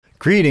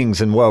Greetings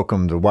and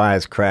welcome to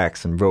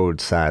Wisecracks and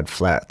Roadside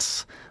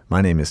Flats.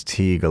 My name is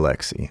Teague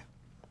Alexi.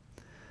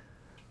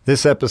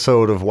 This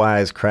episode of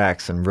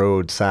Wisecracks and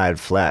Roadside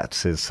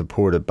Flats is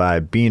supported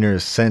by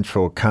Beaner's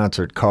Central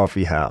Concert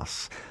Coffee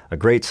House, a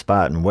great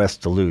spot in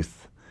West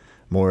Duluth.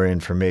 More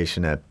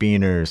information at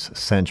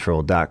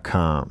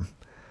beanerscentral.com.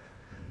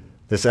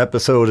 This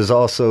episode is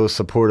also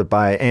supported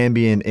by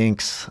Ambient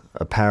Inks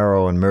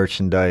apparel and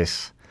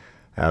merchandise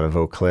out of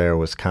Eau Claire,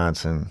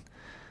 Wisconsin.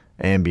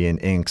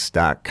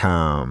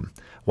 AmbientInks.com.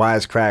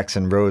 Wisecracks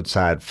and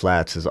Roadside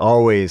Flats is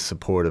always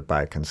supported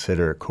by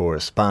Considerate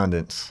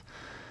Correspondence.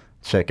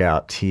 Check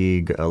out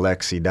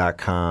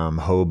TeagueAlexi.com,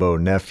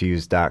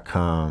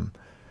 HoboNephews.com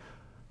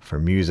for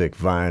music,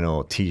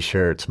 vinyl,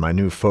 t-shirts, my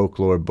new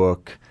folklore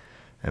book,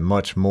 and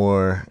much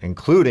more,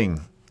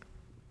 including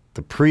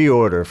the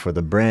pre-order for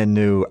the brand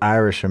new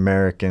Irish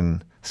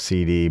American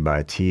CD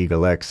by Teague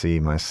Alexi,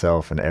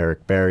 myself, and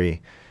Eric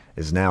Berry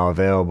is now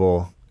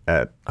available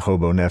at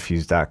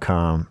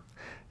HoboNephews.com,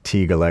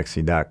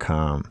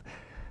 TeagueAlexi.com,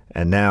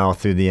 and now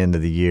through the end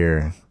of the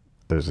year,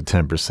 there's a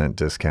 10%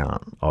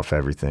 discount off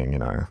everything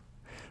in our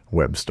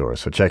web store,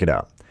 so check it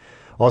out.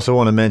 Also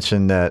want to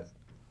mention that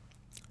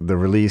the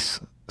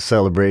release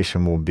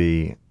celebration will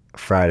be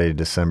Friday,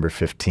 December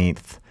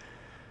 15th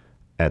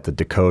at the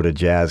Dakota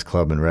Jazz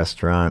Club and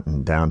Restaurant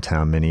in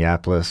downtown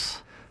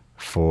Minneapolis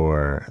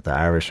for the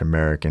Irish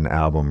American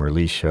album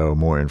release show.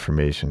 More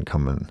information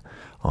coming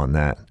on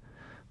that.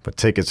 But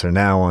tickets are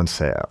now on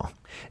sale.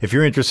 If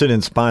you're interested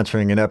in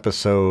sponsoring an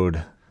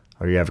episode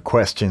or you have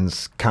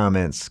questions,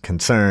 comments,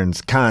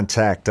 concerns,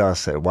 contact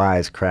us at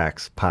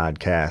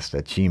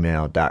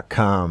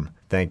wisecrackspodcast@gmail.com.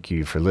 Thank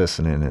you for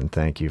listening and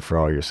thank you for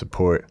all your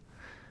support.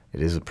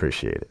 It is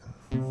appreciated.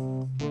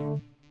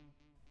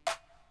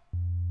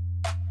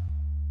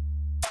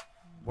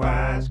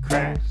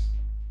 Wisecracks,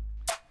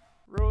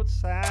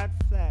 roadside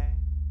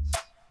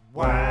flats,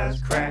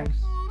 wisecracks.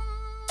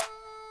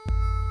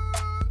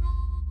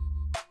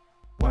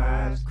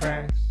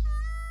 Wisecracks.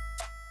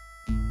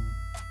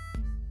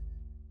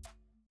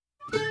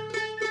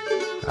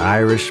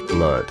 Irish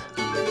blood.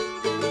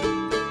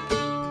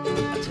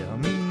 Tell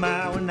me,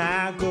 Ma, when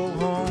I go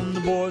home,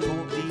 the boys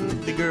won't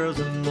leave the girls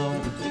alone.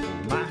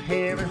 Hold my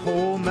hair and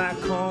hold my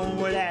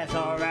comb, well, that's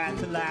alright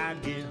till I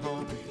get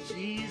home.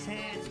 She's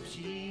handsome,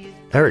 she's...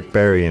 Eric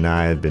Berry and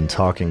I had been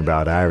talking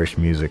about Irish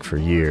music for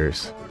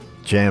years,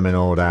 jamming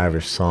old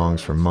Irish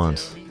songs for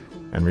months,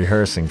 and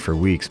rehearsing for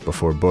weeks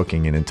before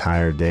booking an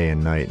entire day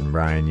and night in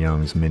Brian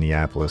Young's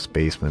Minneapolis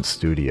basement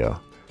studio.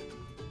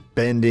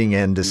 Bending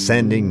and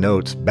descending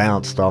notes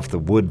bounced off the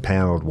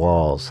wood-paneled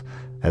walls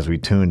as we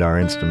tuned our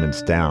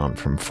instruments down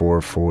from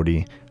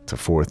 440 to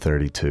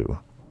 432.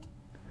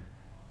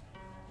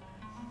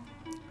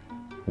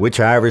 Which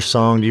Irish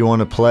song do you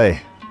want to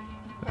play?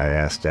 I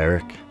asked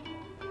Eric.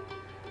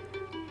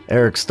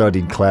 Eric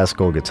studied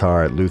classical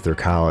guitar at Luther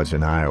College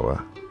in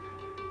Iowa.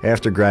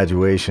 After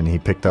graduation, he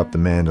picked up the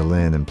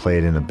mandolin and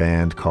played in a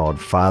band called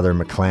Father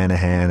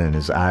McClanahan and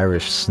his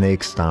Irish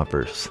Snake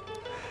Stompers.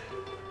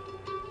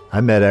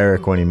 I met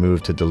Eric when he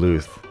moved to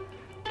Duluth,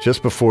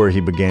 just before he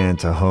began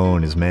to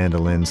hone his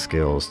mandolin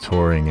skills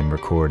touring and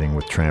recording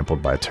with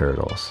Trampled by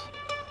Turtles.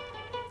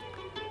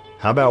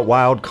 How about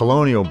Wild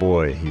Colonial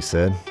Boy, he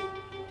said.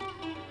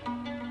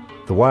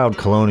 The Wild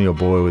Colonial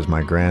Boy was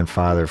my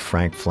grandfather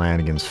Frank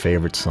Flanagan's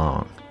favorite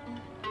song,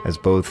 as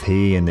both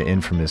he and the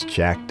infamous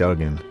Jack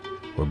Duggan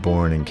were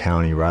born in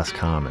County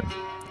Roscommon.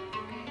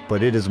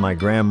 But it is my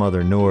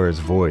grandmother Nora's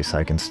voice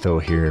I can still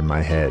hear in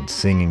my head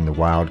singing The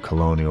Wild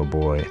Colonial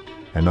Boy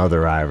and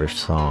other Irish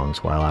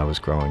songs while I was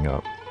growing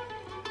up.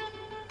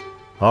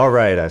 All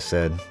right, I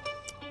said,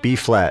 B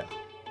flat.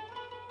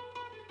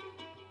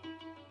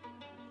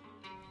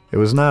 It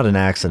was not an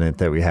accident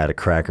that we had a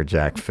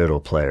crackerjack fiddle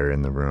player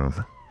in the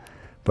room.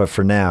 But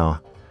for now,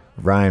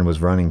 Ryan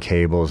was running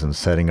cables and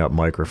setting up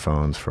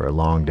microphones for a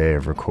long day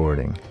of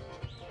recording.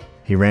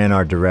 He ran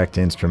our direct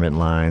instrument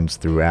lines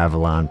through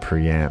Avalon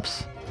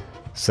preamps,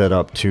 set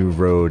up 2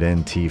 Rode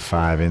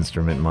NT5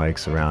 instrument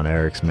mics around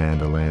Eric's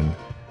mandolin,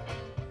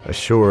 a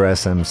Shure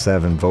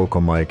SM7 vocal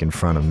mic in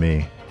front of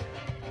me,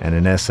 and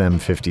an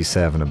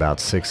SM57 about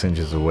 6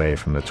 inches away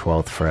from the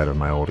 12th fret of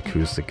my old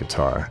acoustic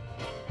guitar.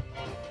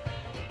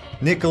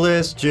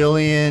 Nicholas,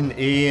 Jillian,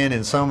 Ian,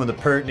 and some of the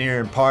Pertnier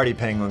and Party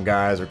Penguin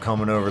guys are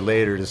coming over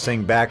later to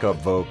sing backup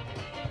voc.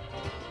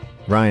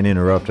 Ryan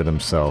interrupted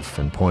himself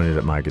and pointed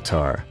at my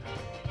guitar.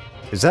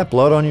 Is that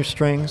blood on your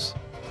strings?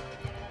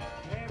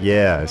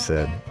 Yeah, I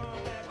said.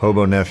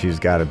 Hobo Nephews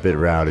got a bit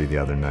rowdy the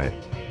other night.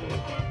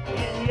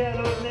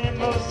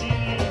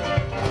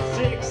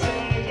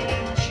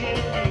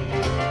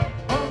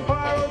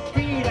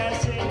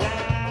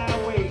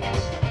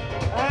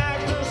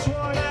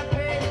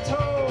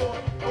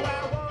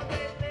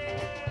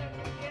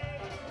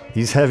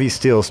 These heavy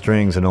steel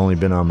strings had only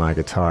been on my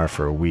guitar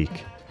for a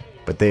week,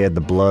 but they had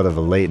the blood of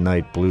a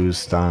late-night blues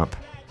stomp,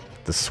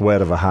 the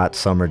sweat of a hot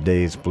summer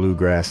day's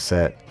bluegrass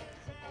set,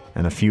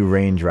 and a few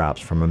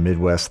raindrops from a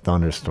Midwest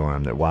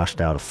thunderstorm that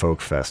washed out a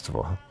folk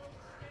festival.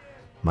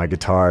 My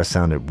guitar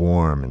sounded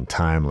warm and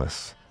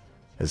timeless,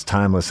 as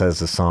timeless as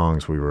the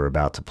songs we were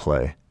about to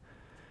play.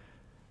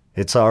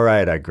 It's all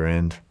right, I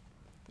grinned.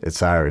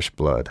 It's Irish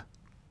blood.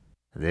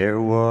 There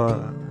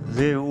was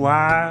a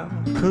wild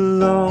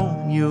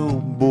colonial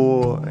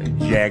boy,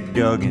 Jack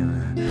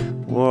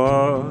Duggan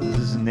was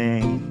his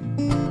name.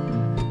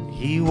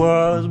 He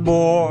was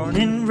born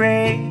and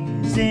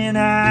raised in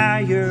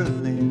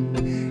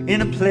Ireland,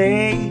 in a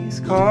place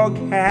called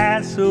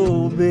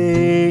Castle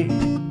Bay.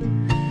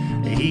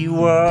 He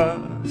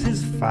was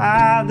his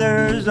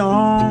father's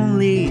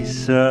only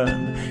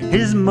son,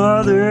 his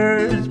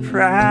mother's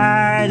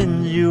pride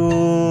and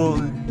joy.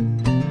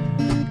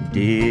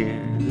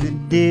 Dearly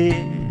did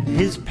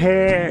his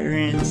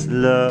parents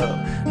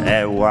love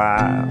that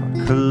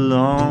wild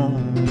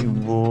colonial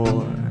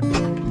boy.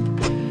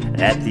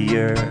 At the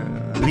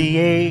early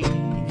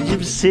age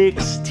of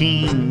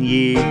 16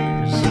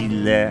 years, he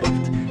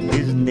left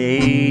his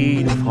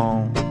native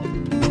home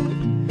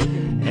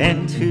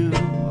and to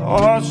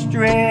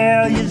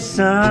Australia's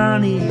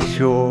sunny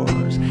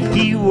shores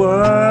he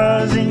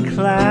was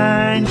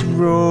inclined to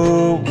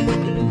roam.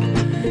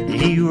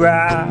 He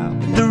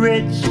robbed the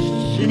rich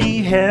and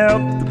he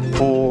helped the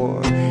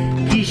poor.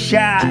 He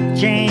shot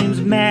James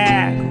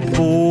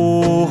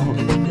McAvoy.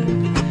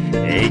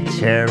 A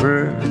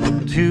terror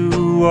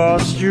to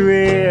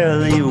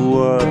Australia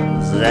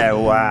was that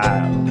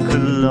wild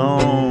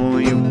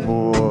colonial boy.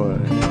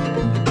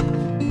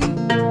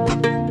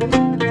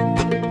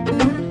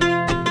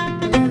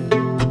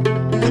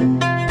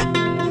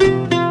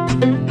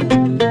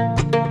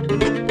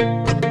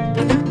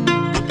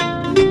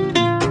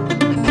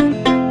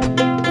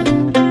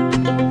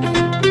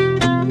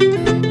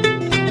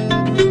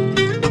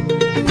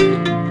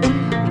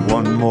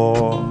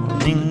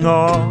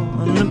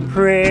 On the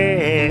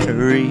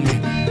prairie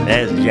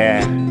as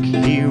Jack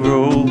he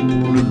rode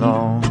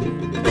along,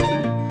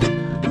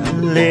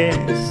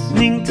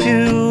 listening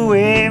to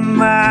a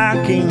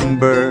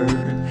mockingbird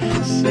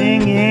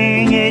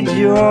singing a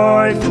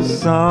joyful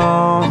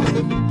song.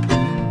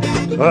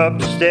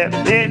 Up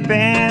stepped a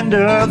band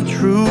of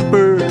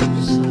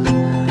troopers,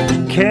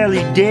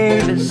 Kelly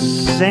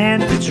Davis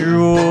and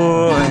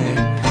Fitzroy.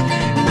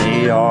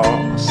 They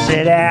all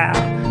set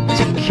out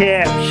to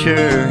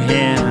capture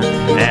him,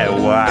 that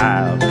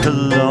wild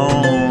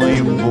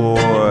colonial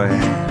boy.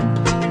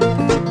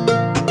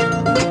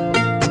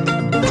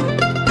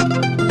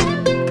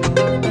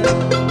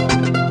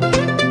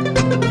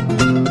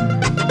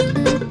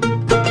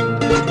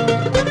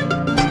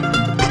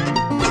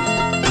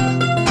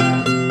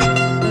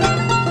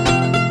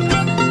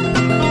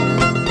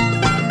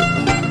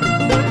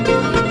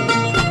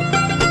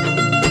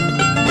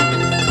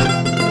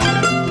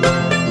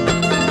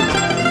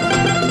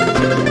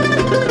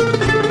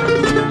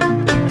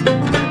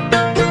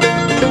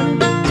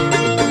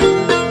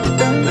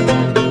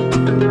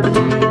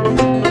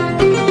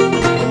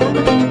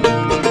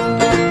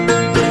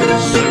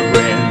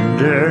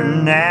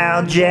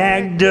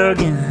 Jack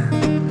Duggan,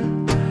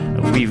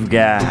 we've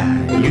got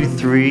you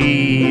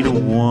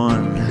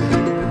 3-1.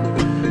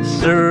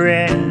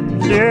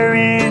 Surrender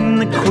in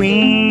the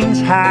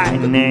Queen's high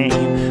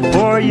name,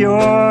 for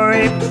you're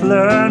a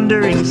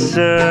plundering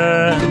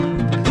son.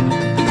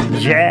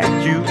 Jack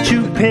drew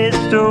 2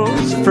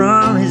 pistols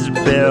from his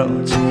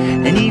belt,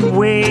 and he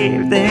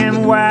waved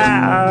them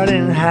wild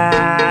and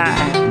high.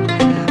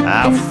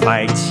 I'll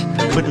fight,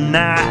 but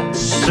not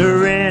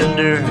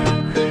surrender,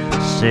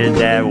 said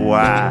that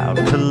wild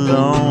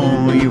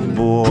colonial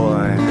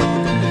boy.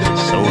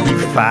 So he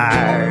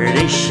fired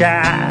a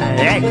shot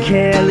at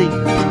Kelly,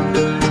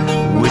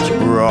 which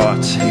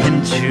brought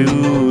him to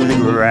the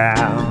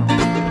ground.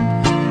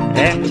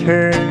 And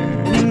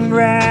turning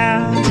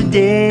round to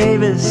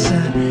Davis,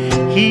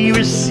 he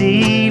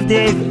received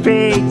a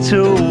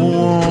fatal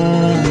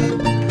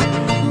wound.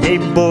 A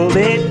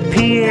bullet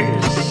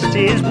pierced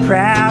his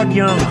proud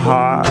young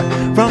heart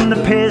from the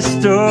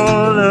pistol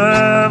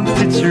of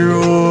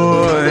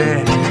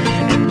Fitzroy.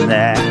 And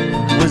that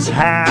was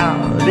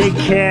how they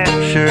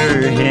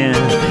captured him,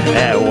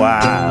 that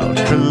wild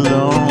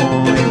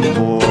colonial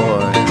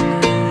boy.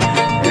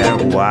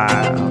 That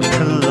wild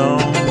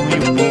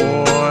colonial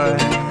boy.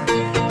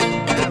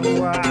 That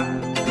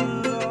wild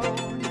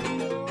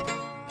colonial boy.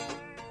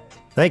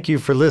 Thank you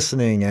for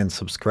listening and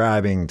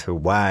subscribing to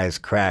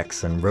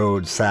Wisecracks and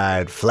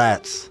Roadside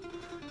Flats.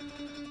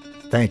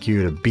 Thank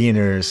you to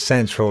Beaner's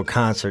Central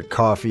Concert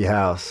Coffee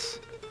House.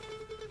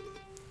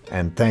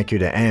 And thank you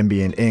to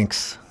Ambient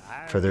Inks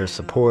for their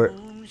support.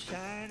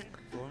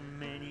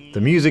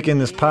 The music in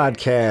this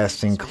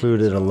podcast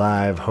included a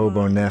live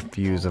Hobo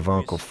Nephews of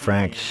Uncle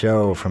Frank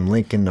show from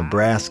Lincoln,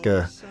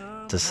 Nebraska,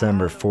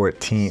 December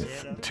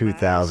 14th,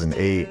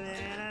 2008.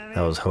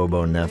 That was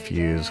Hobo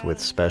Nephews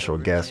with special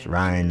guest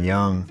Ryan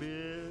Young.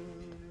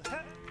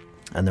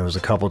 And there was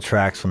a couple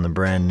tracks from the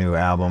brand new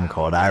album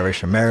called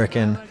Irish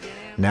American,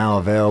 now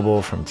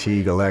available from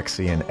Teague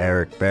Alexi and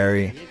Eric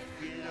Berry.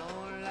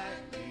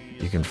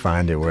 You can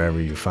find it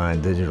wherever you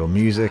find digital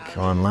music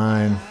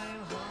online,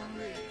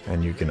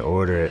 and you can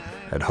order it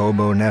at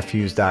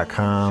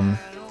hobonephews.com,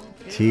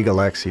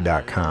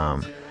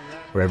 teaguealexi.com,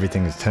 where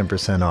everything is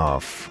 10%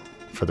 off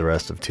for the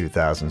rest of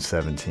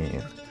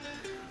 2017.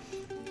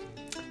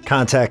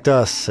 Contact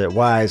us at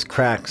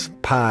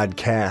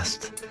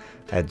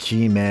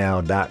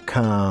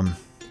wisecrackspodcast@gmail.com.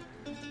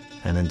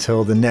 And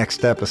until the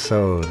next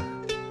episode,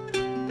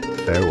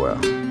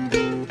 farewell.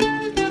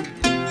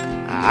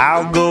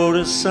 I'll go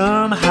to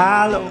some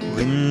hollow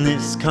in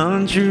this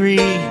country,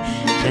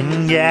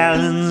 10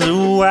 gallons of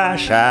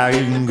wash, I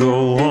can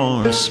go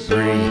on a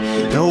spree.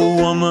 No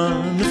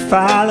woman to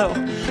follow,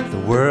 the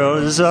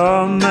world is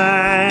all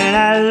mine.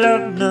 I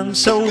love none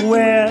so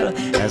well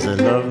as I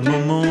love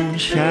my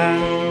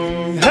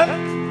moonshine. Hup!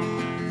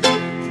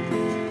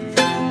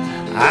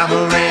 I'm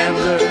a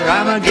rambler,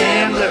 I'm a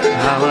gambler,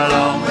 I'm a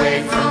long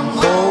way from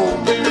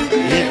home.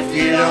 If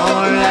you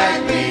don't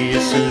like me,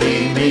 just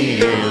leave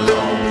me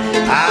alone.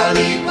 I'll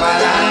eat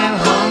while I'm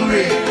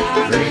hungry,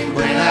 drink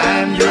when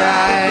I'm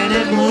dry, and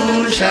if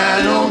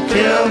moonshine don't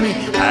kill me,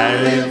 I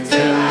live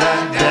till I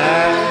die.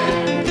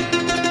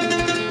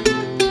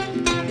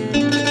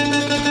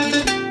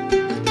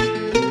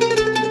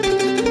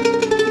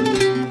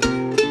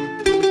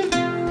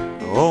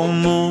 Oh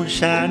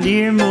moonshine,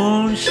 dear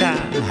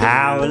moonshine,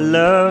 how I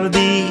love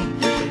thee.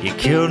 You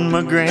killed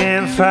my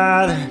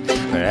grandfather,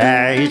 but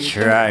how you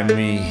tried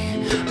me.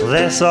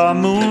 Bless all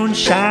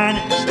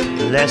moonshiners,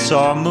 bless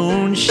all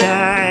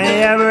moonshine.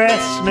 Your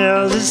breath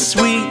smells as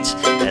sweet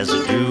as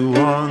the dew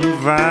on the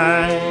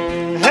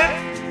vine. Hey!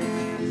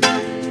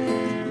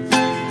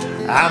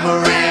 I'm a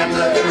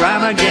rambler,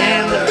 I'm a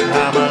gambler,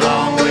 I'm a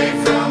long way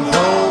from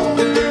home.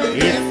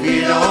 If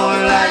you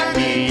don't like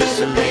me,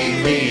 just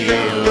leave me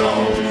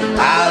alone.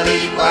 I'll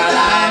eat while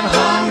I'm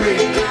hungry,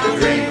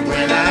 drink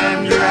when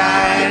I'm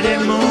dry, and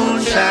if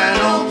moonshine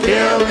don't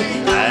kill me,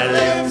 I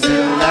live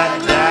till I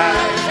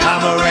die.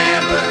 I'm a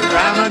rambler,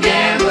 I'm a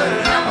gambler,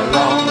 I'm a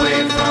long way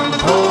from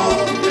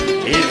home.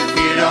 If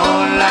you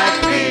don't like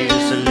me,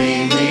 just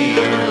leave me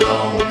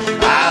alone.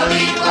 I'll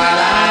eat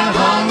while I'm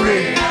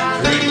hungry,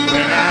 drink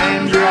when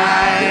I'm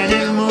dry, and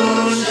if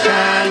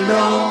moonshine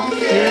don't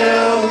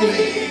kill me,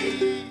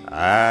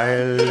 I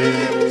live